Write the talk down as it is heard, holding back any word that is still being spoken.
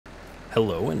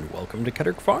Hello and welcome to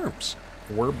Creek Farms.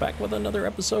 We're back with another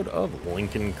episode of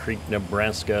Lincoln Creek,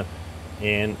 Nebraska,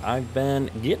 and I've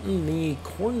been getting the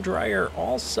corn dryer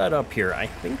all set up here. I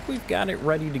think we've got it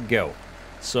ready to go.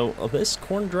 So this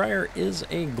corn dryer is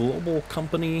a global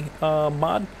company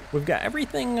mod. We've got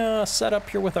everything set up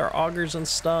here with our augers and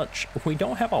such. We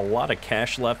don't have a lot of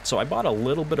cash left, so I bought a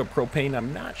little bit of propane.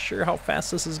 I'm not sure how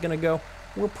fast this is going to go.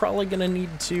 We're probably going to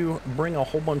need to bring a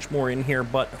whole bunch more in here,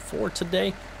 but for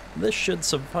today, this should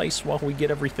suffice while we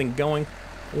get everything going.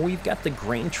 We've got the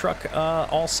grain truck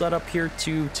all set up here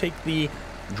to take the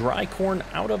dry corn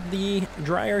out of the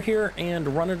dryer here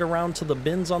and run it around to the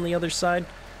bins on the other side.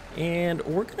 And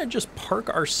we're going to just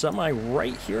park our semi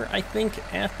right here, I think,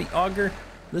 at the auger.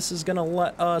 This is going to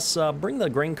let us bring the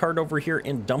grain cart over here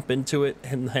and dump into it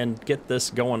and then get this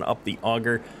going up the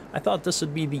auger. I thought this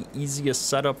would be the easiest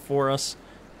setup for us.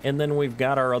 And then we've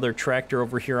got our other tractor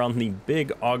over here on the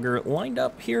big auger lined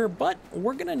up here, but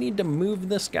we're going to need to move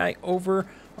this guy over.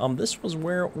 This was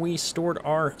where we stored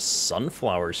our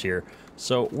sunflowers here.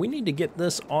 So we need to get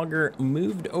this auger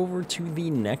moved over to the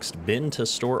next bin to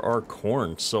store our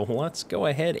corn. So let's go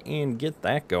ahead and get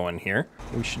that going here.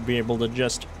 We should be able to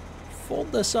just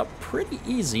fold this up pretty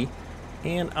easy.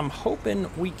 And I'm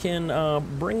hoping we can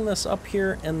bring this up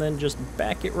here and then just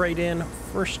back it right in.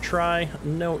 First try,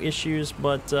 no issues,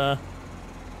 but,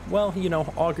 well, you know,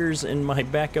 augers and my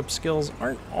backup skills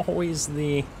aren't always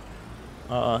the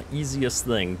easiest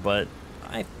thing, but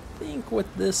I think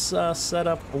with this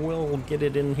setup, we'll get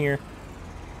it in here.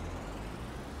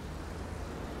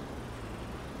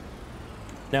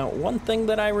 Now, one thing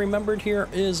that I remembered here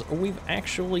is we've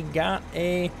actually got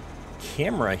a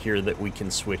camera here that we can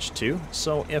switch to.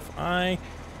 So if I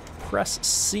press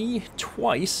C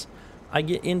twice, I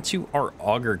get into our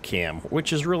auger cam,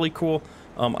 which is really cool.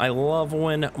 I love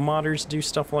when modders do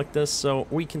stuff like this, so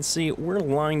we can see we're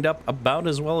lined up about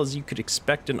as well as you could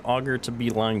expect an auger to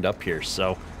be lined up here.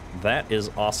 So that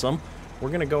is awesome. We're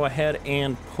gonna go ahead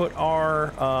and put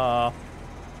our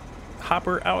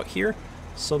hopper out here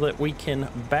so that we can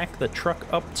back the truck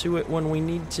up to it when we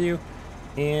need to.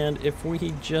 And if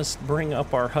we just bring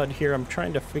up our HUD here, I'm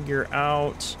trying to figure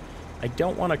out, I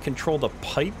don't want to control the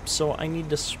pipe, so I need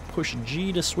to push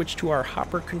G to switch to our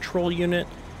hopper control unit.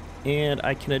 And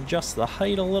I can adjust the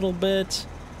height a little bit.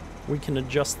 We can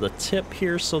adjust the tip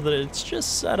here so that it's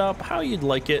just set up how you'd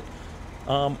like it.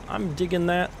 I'm digging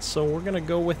that, so we're going to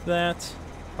go with that.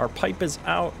 Our pipe is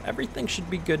out. Everything should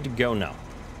be good to go now.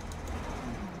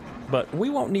 But we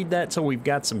won't need that till we've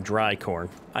got some dry corn.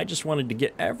 I just wanted to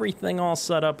get everything all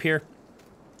set up here.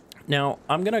 Now,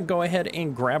 I'm going to go ahead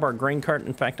and grab our grain cart.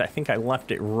 In fact, I think I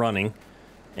left it running.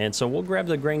 And so we'll grab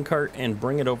the grain cart and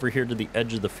bring it over here to the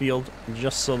edge of the field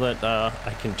just so that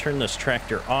I can turn this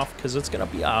tractor off, because it's going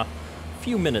to be a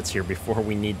few minutes here before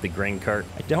we need the grain cart.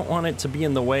 I don't want it to be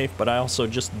in the way, but I also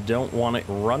just don't want it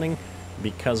running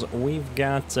because we've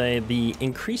got the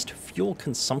increased fuel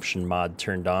consumption mod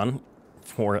turned on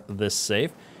for this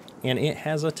save, and it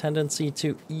has a tendency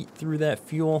to eat through that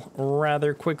fuel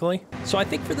rather quickly. So I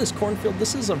think for this cornfield,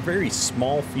 this is a very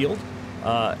small field,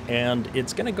 and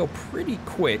it's gonna go pretty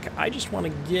quick. I just want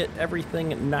to get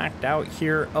everything knocked out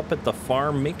here up at the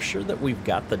farm, make sure that we've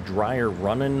got the dryer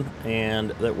running and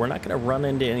that we're not gonna run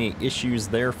into any issues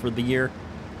there for the year.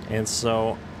 And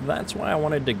so that's why I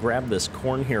wanted to grab this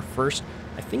corn here first.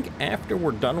 I think after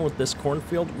we're done with this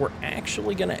cornfield, we're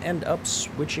actually going to end up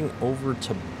switching over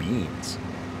to beans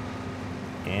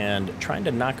and trying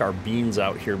to knock our beans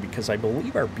out here because I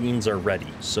believe our beans are ready.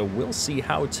 So we'll see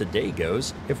how today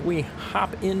goes. If we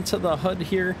hop into the HUD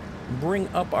here, bring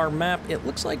up our map, it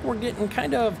looks like we're getting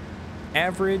kind of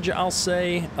average, I'll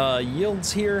say,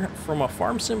 yields here from a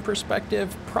farm sim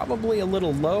perspective. Probably a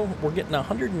little low. We're getting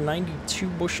 192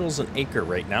 bushels an acre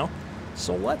right now.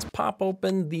 So let's pop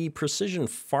open the precision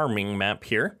farming map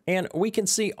here, and we can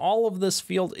see all of this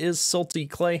field is silty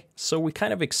clay, so we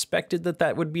kind of expected that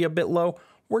that would be a bit low.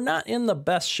 We're not in the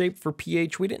best shape for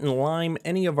pH. We didn't lime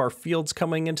any of our fields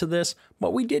coming into this,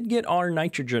 but we did get our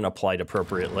nitrogen applied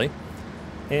appropriately.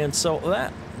 And so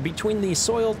that, between the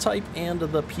soil type and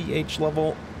the pH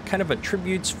level, kind of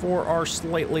attributes for our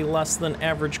slightly less than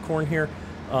average corn here.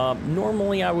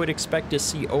 Normally, I would expect to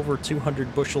see over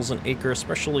 200 bushels an acre,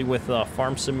 especially with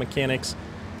farm sim mechanics.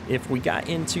 If we got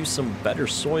into some better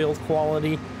soil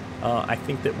quality, I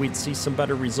think that we'd see some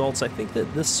better results. I think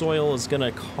that this soil is going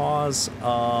to cause,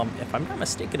 if I'm not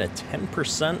mistaken, a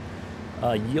 10%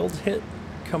 yield hit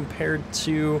compared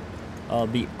to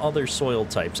the other soil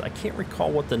types. I can't recall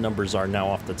what the numbers are now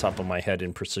off the top of my head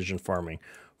in precision farming.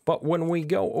 But when we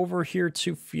go over here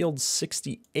to field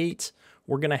 68,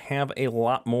 we're going to have a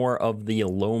lot more of the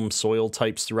loam soil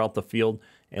types throughout the field.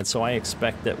 And so I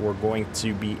expect that we're going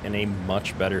to be in a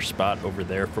much better spot over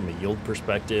there from a yield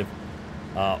perspective.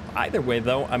 Either way,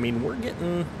 though, I mean, we're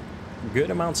getting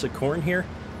good amounts of corn here.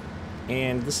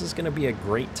 And this is going to be a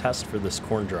great test for this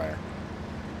corn dryer.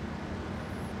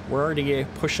 We're already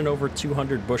pushing over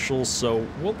 200 bushels, so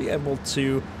we'll be able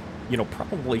to, you know,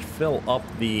 probably fill up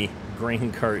the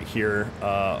grain cart here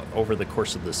over the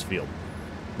course of this field.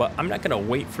 But I'm not going to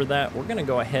wait for that. We're going to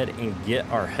go ahead and get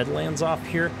our headlands off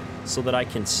here so that I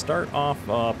can start off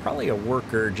probably a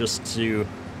worker just to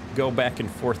go back and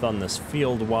forth on this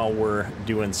field while we're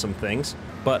doing some things.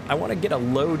 But I want to get a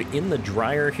load in the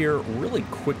dryer here really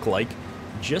quick like,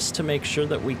 just to make sure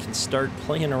that we can start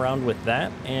playing around with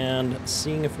that and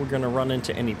seeing if we're going to run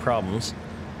into any problems.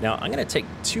 Now, I'm going to take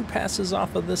 2 passes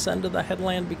off of this end of the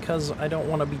headland because I don't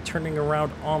want to be turning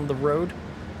around on the road.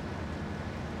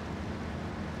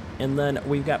 And then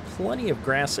we've got plenty of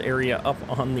grass area up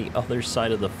on the other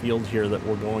side of the field here that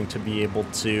we're going to be able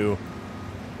to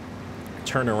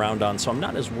turn around on. So I'm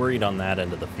not as worried on that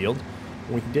end of the field.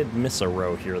 We did miss a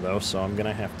row here, though, so I'm going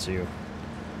to have to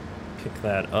pick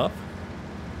that up.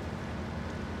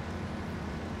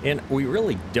 And we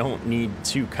really don't need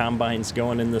 2 combines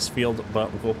going in this field,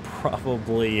 but we'll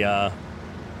probably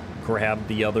grab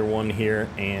the other one here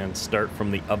and start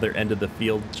from the other end of the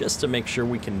field just to make sure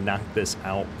we can knock this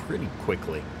out pretty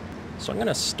quickly. So I'm going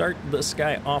to start this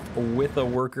guy off with a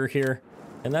worker here,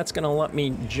 and that's going to let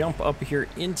me jump up here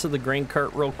into the grain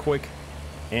cart real quick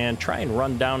and try and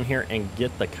run down here and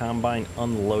get the combine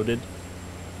unloaded.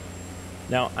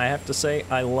 Now, I have to say,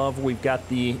 I love we've got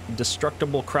the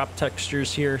destructible crop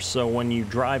textures here, so when you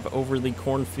drive over the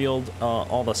cornfield,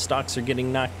 all the stalks are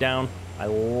getting knocked down. I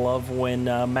love when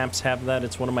maps have that.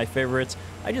 It's one of my favorites.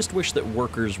 I just wish that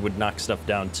workers would knock stuff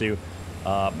down too.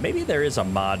 Maybe there is a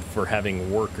mod for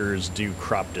having workers do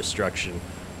crop destruction.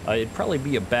 It'd probably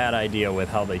be a bad idea with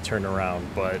how they turn around,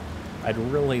 but I'd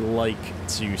really like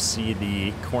to see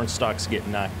the corn stalks get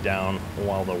knocked down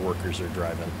while the workers are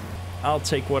driving. I'll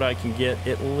take what I can get.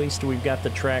 At least we've got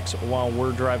the tracks while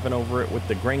we're driving over it with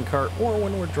the grain cart or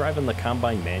when we're driving the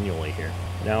combine manually here.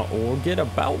 Now, we'll get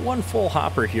about 1 full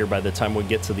hopper here by the time we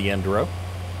get to the end row.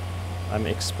 I'm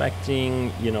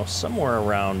expecting, you know, somewhere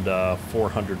around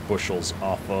 400 bushels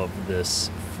off of this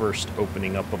first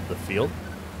opening up of the field.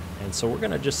 And so we're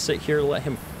going to just sit here, let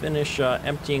him finish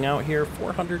emptying out here.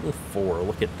 404,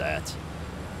 look at that.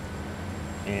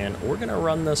 And we're going to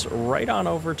run this right on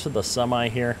over to the semi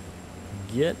here.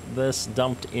 Get this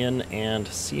dumped in and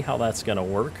see how that's going to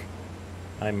work.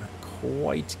 I'm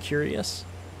quite curious.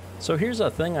 So here's a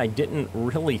thing I didn't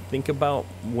really think about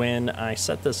when I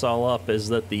set this all up, is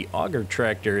that the auger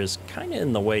tractor is kind of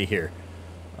in the way here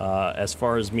as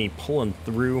far as me pulling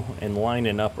through and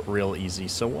lining up real easy.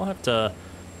 So we'll have to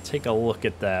take a look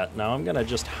at that. Now I'm going to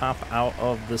just hop out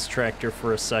of this tractor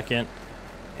for a second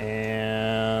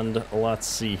and let's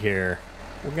see here.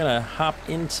 We're going to hop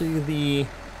into the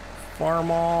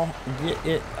farmall, get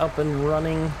it up and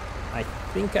running. I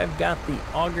think I've got the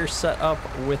auger set up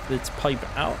with its pipe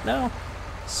out now.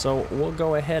 So we'll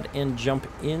go ahead and jump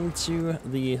into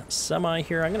the semi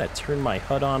here. I'm going to turn my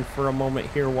HUD on for a moment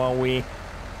here while we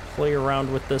play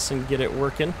around with this and get it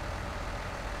working.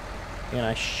 And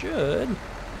I should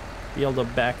be able to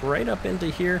back right up into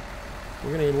here.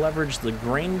 We're going to leverage the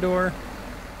grain door,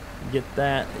 get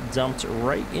that dumped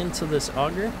right into this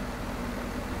auger.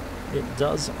 It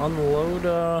does unload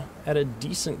at a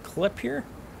decent clip here,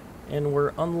 and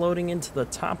we're unloading into the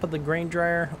top of the grain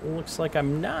dryer. Looks like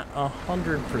I'm not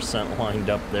 100% lined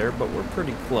up there, but we're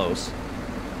pretty close.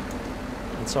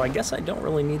 And so I guess I don't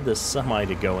really need this semi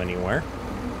to go anywhere.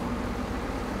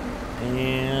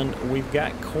 And we've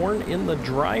got corn in the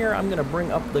dryer. I'm going to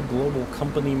bring up the global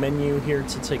company menu here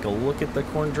to take a look at the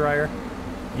corn dryer.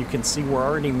 You can see we're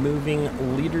already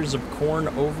moving liters of corn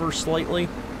over slightly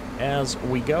as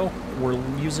we go. We're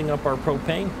using up our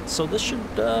propane, so this should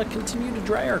continue to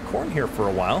dry our corn here for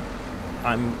a while.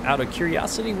 I'm out of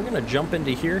curiosity, we're going to jump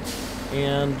into here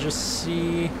and just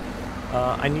see.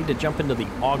 I need to jump into the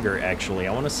auger actually.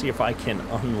 I want to see if I can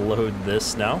unload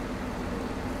this now.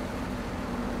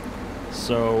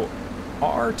 So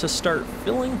R to start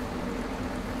filling.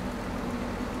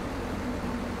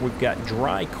 We've got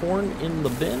dry corn in the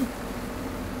bin.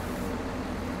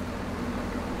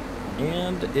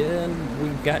 And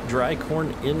we've got dry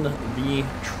corn in the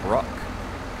truck.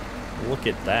 Look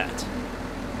at that.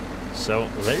 So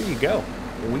there you go.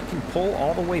 We can pull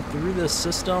all the way through this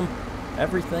system.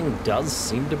 Everything does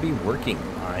seem to be working.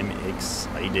 I'm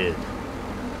excited.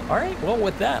 All right, well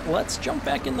with that, let's jump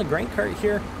back in the grain cart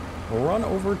here, run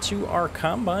over to our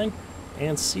combine,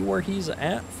 and see where he's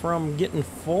at from getting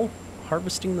full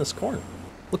harvesting this corn.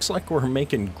 Looks like we're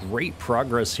making great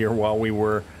progress here while we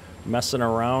were messing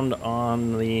around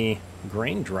on the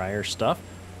grain dryer stuff.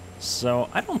 So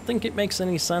I don't think it makes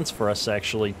any sense for us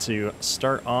actually to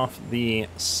start off the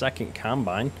second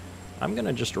combine. I'm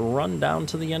gonna just run down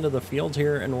to the end of the field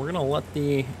here, and we're gonna let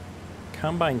the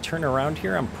combine turn around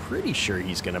here. I'm pretty sure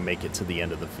he's gonna make it to the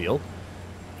end of the field,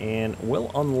 and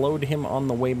we'll unload him on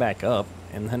the way back up,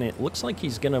 and then it looks like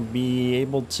he's gonna be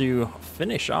able to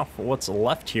finish off what's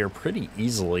left here pretty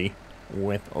easily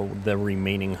with the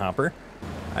remaining hopper.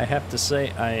 I have to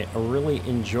say I really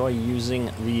enjoy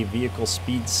using the vehicle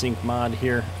speed sync mod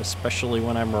here, especially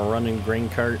when I'm running grain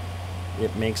cart.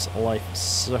 It makes life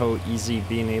so easy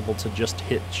being able to just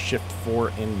hit shift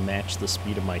 4 and match the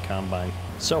speed of my combine.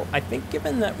 So I think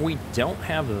given that we don't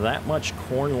have that much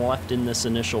corn left in this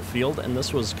initial field, and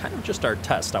this was kind of just our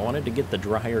test, I wanted to get the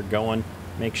dryer going,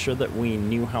 make sure that we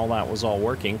knew how that was all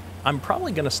working. I'm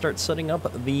probably going to start setting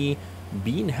up the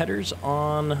bean headers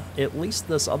on at least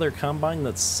this other combine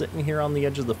that's sitting here on the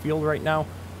edge of the field right now,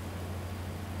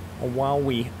 while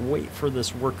we wait for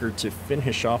this worker to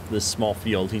finish off this small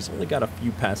field. He's only got a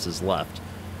few passes left,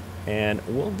 and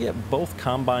we'll get both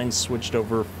combines switched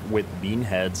over with bean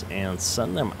heads and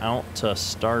send them out to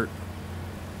start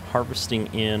harvesting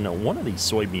in one of these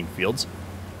soybean fields.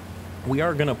 We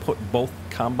are going to put both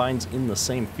combines in the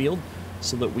same field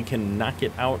so that we can knock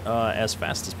it out as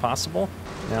fast as possible.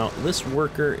 Now, this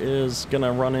worker is going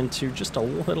to run into just a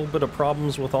little bit of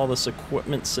problems with all this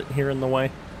equipment sitting here in the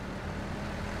way.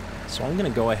 So I'm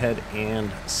going to go ahead and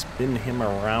spin him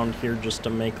around here just to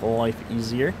make life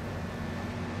easier.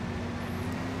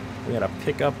 We got to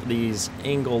pick up these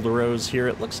angled rows here.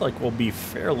 It looks like we'll be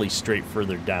fairly straight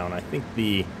further down. I think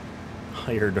the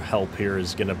hired help here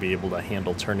is going to be able to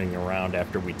handle turning around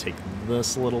after we take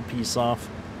this little piece off.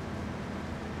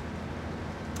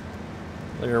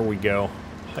 There we go.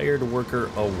 Hired worker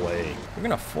away. We're going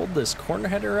to fold this corn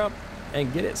header up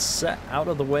and get it set out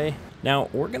of the way. Now,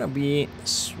 we're going to be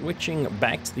switching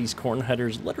back to these corn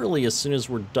headers literally as soon as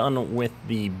we're done with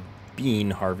the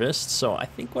bean harvest. So I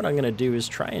think what I'm going to do is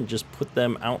try and just put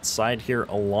them outside here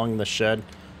along the shed.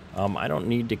 I don't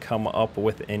need to come up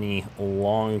with any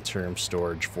long-term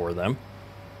storage for them.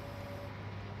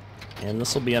 And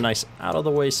this will be a nice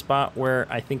out-of-the-way spot where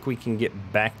I think we can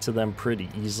get back to them pretty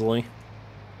easily.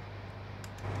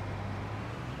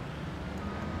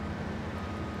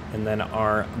 And then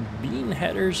our bean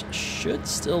headers should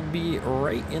still be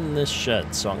right in this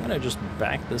shed. So I'm going to just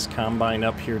back this combine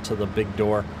up here to the big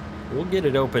door. We'll get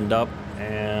it opened up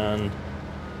and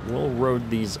we'll road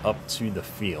these up to the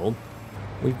field.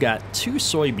 We've got two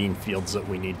soybean fields that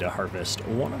we need to harvest.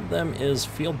 One of them is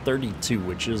field 32,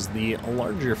 which is the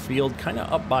larger field kind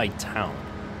of up by town.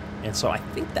 And so I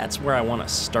think that's where I want to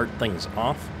start things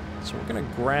off. So we're going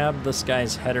to grab this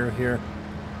guy's header here,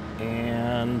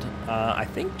 and I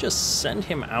think just send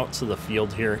him out to the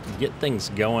field here, get things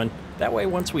going. That way,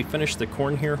 once we finish the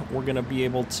corn here, we're going to be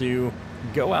able to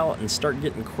go out and start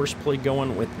getting course play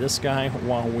going with this guy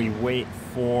while we wait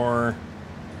for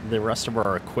the rest of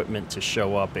our equipment to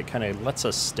show up. It kind of lets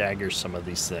us stagger some of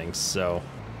these things. So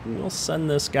we'll send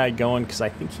this guy going because I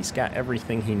think he's got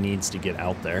everything he needs to get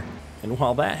out there. And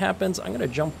while that happens, I'm going to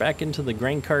jump back into the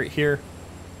grain cart here.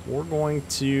 We're going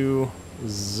to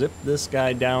zip this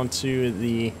guy down to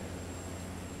the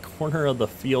corner of the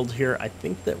field here. I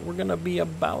think that we're going to be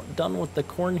about done with the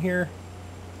corn here.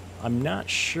 I'm not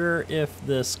sure if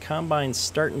this combine's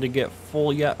starting to get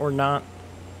full yet or not.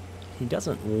 He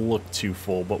doesn't look too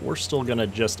full, but we're still going to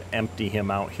just empty him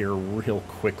out here real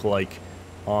quick like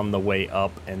on the way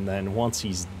up, and then once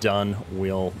he's done,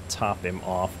 we'll top him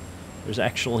off. There's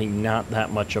actually not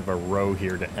that much of a row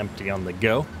here to empty on the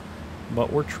go,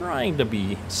 but we're trying to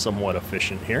be somewhat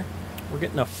efficient here. We're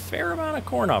getting a fair amount of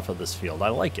corn off of this field. I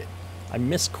like it. I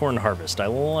miss corn harvest. I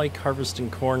like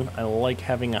harvesting corn. I like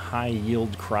having a high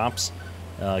yield crops.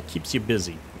 Keeps you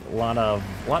busy. A lot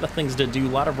of things to do, a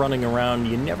lot of running around.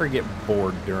 You never get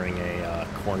bored during a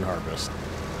corn harvest.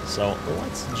 So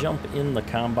let's jump in the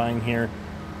combine here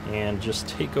and just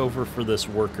take over for this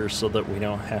worker so that we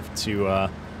don't have to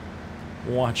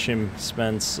watch him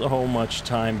spend so much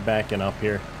time backing up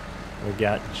here. We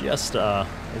got just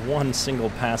one single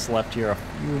pass left here, a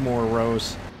few more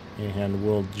rows, and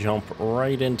we'll jump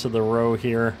right into the row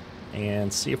here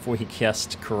and see if we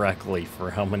guessed correctly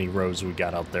for how many rows we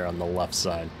got out there on the left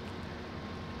side.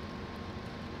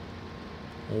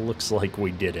 Looks like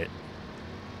we did it.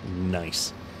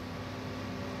 Nice.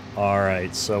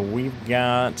 Alright, so we've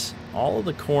got all of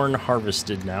the corn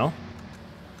harvested now.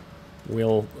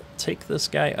 We'll take this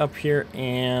guy up here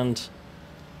and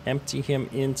empty him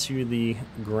into the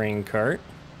grain cart.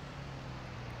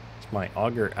 Is my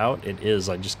auger out? It is.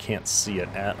 I just can't see it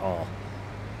at all.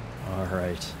 All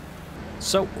right.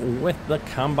 So with the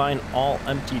combine all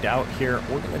emptied out here,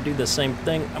 we're going to do the same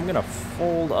thing. I'm going to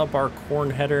fold up our corn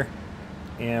header,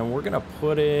 and we're going to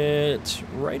put it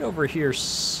right over here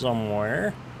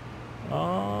somewhere.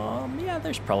 Yeah,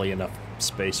 there's probably enough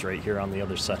space right here on the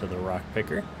other side of the rock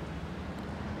picker.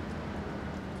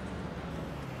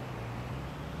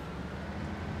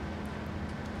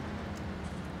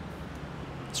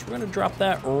 So we're going to drop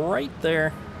that right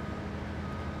there.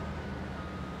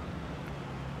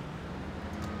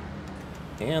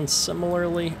 And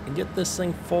similarly, get this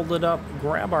thing folded up,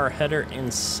 grab our header,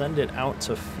 and send it out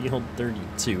to field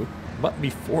 32. But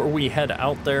before we head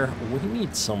out there, we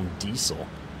need some diesel.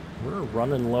 We're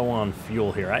running low on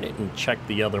fuel here. I didn't check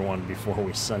the other one before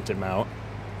we sent him out,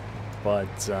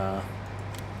 but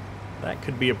that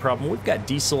could be a problem. We've got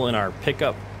diesel in our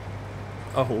pickup.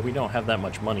 Oh, we don't have that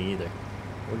much money either.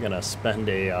 We're going to spend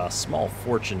a small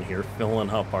fortune here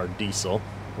filling up our diesel.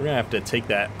 We're going to have to take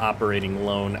that operating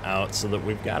loan out so that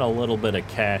we've got a little bit of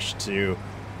cash to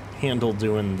handle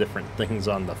doing different things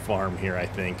on the farm here, I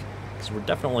think. Because we're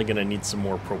definitely going to need some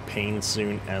more propane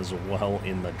soon as well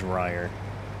in the dryer.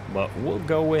 But we'll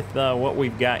go with what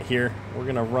we've got here. We're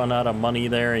going to run out of money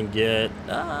there and get,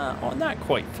 not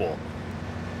quite full.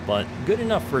 But good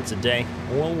enough for today.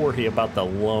 We'll worry about the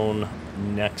loan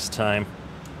next time.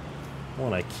 I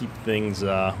want to keep things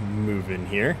moving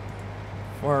here.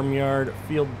 Farmyard,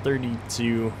 field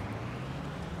 32.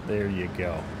 There you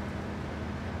go.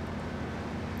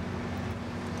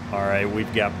 All right,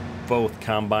 we've got both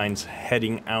combines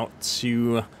heading out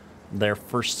to their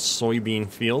first soybean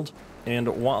field.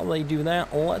 And while they do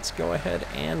that, let's go ahead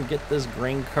and get this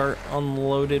grain cart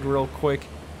unloaded real quick.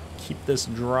 Keep this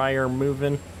dryer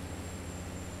moving.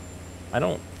 I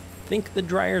don't think the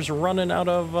dryer's running out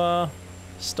of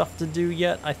stuff to do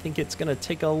yet. I think it's going to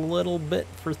take a little bit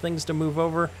for things to move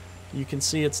over. You can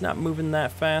see it's not moving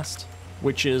that fast,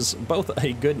 which is both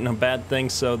a good and a bad thing.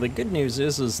 So the good news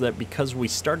is that because we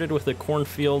started with a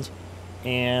cornfield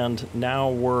and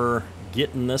now we're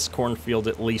getting this cornfield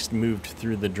at least moved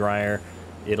through the dryer,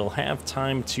 it'll have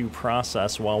time to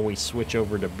process while we switch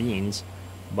over to beans.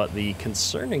 But the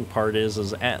concerning part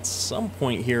is at some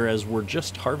point here, as we're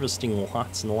just harvesting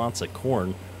lots and lots of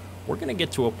corn, we're going to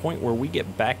get to a point where we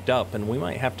get backed up and we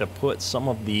might have to put some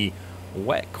of the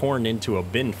wet corn into a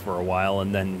bin for a while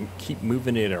and then keep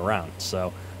moving it around.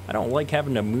 So I don't like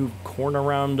having to move corn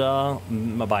around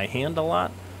by hand a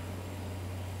lot.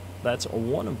 That's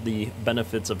one of the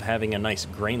benefits of having a nice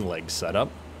grain leg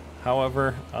setup.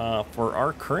 However, for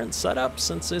our current setup,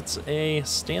 since it's a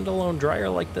standalone dryer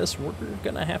like this, we're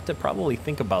going to have to probably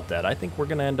think about that. I think we're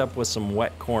going to end up with some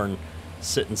wet corn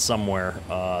sitting somewhere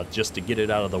just to get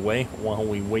it out of the way while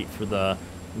we wait for the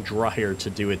dryer to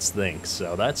do its thing.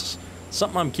 So that's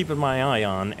something I'm keeping my eye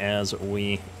on as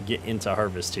we get into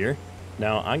harvest here.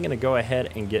 Now I'm going to go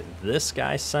ahead and get this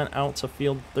guy sent out to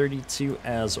field 32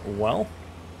 as well,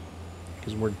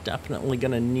 because we're definitely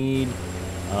going to need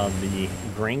the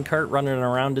grain cart running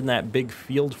around in that big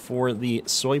field for the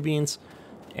soybeans.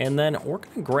 And then we're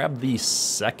going to grab the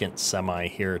second semi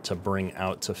here to bring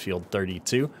out to field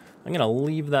 32. I'm going to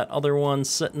leave that other one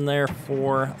sitting there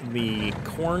for the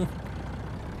corn,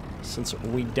 since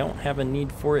we don't have a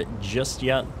need for it just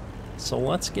yet. So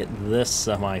let's get this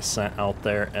semi sent out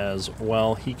there as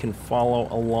well. He can follow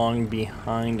along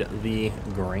behind the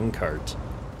grain cart.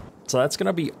 So that's going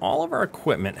to be all of our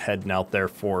equipment heading out there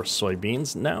for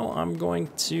soybeans. Now I'm going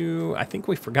to, I think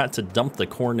we forgot to dump the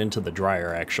corn into the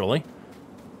dryer actually.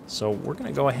 So we're going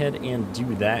to go ahead and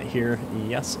do that here.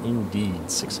 Yes,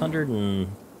 indeed.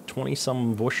 620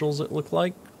 some bushels it looked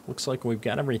like. Looks like we've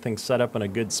got everything set up in a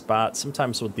good spot.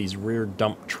 Sometimes with these rear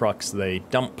dump trucks, they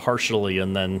dump partially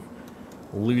and then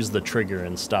lose the trigger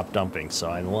and stop dumping. So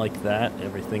I like that.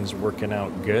 Everything's working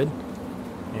out good.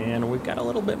 And we've got a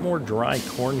little bit more dry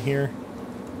corn here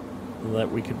that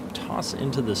we could toss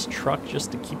into this truck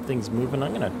just to keep things moving.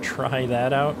 I'm going to try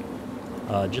that out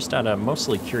just out of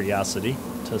mostly curiosity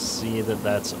to see that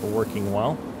that's working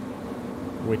well,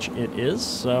 which it is.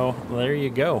 So there you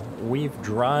go. We've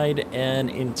dried an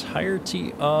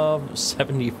entirety of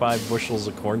 75 bushels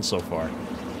of corn so far.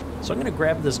 So I'm going to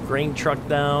grab this grain truck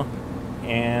now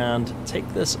and take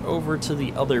this over to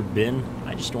the other bin.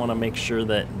 I just want to make sure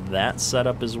that that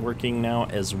setup is working now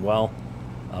as well.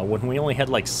 When we only had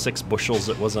like 6 bushels,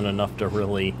 it wasn't enough to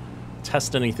really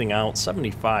test anything out.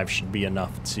 75 should be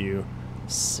enough to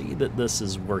see that this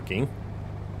is working.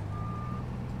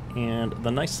 And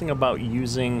the nice thing about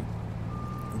using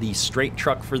the straight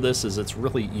truck for this is it's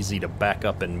really easy to back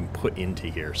up and put into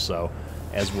here. So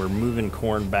as we're moving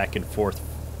corn back and forth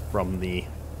from the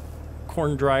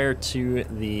corn dryer to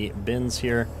the bins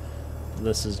here,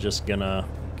 this is just gonna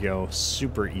go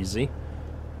super easy.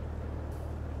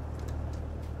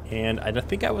 And I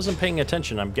think I wasn't paying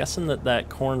attention. I'm guessing that that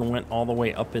corn went all the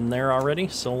way up in there already.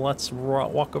 So let's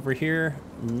walk over here.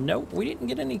 Nope, we didn't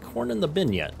get any corn in the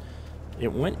bin yet.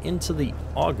 It went into the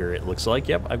auger, it looks like.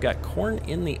 Yep, I've got corn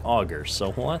in the auger.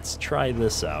 So let's try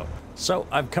this out. So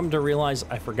I've come to realize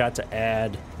I forgot to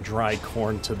add dry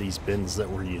corn to these bins that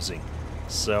we're using.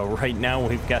 So right now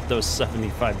we've got those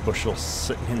 75 bushels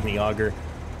sitting in the auger.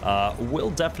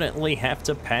 We'll definitely have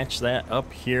to patch that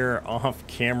up here off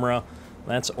camera.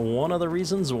 That's one of the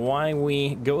reasons why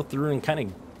we go through and kind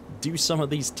of do some of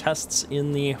these tests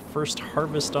in the first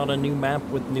harvest on a new map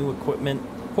with new equipment.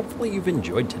 Hopefully you've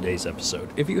enjoyed today's episode.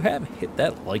 If you have, hit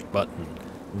that like button.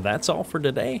 That's all for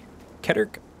today.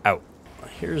 Ketterk out.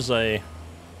 Here's a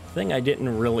thing I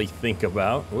didn't really think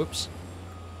about. Whoops.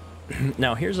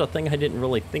 Now here's a thing I didn't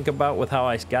really think about with how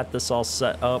I got this all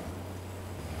set up.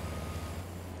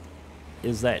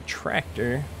 Is that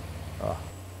tractor...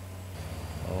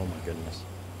 Oh my goodness.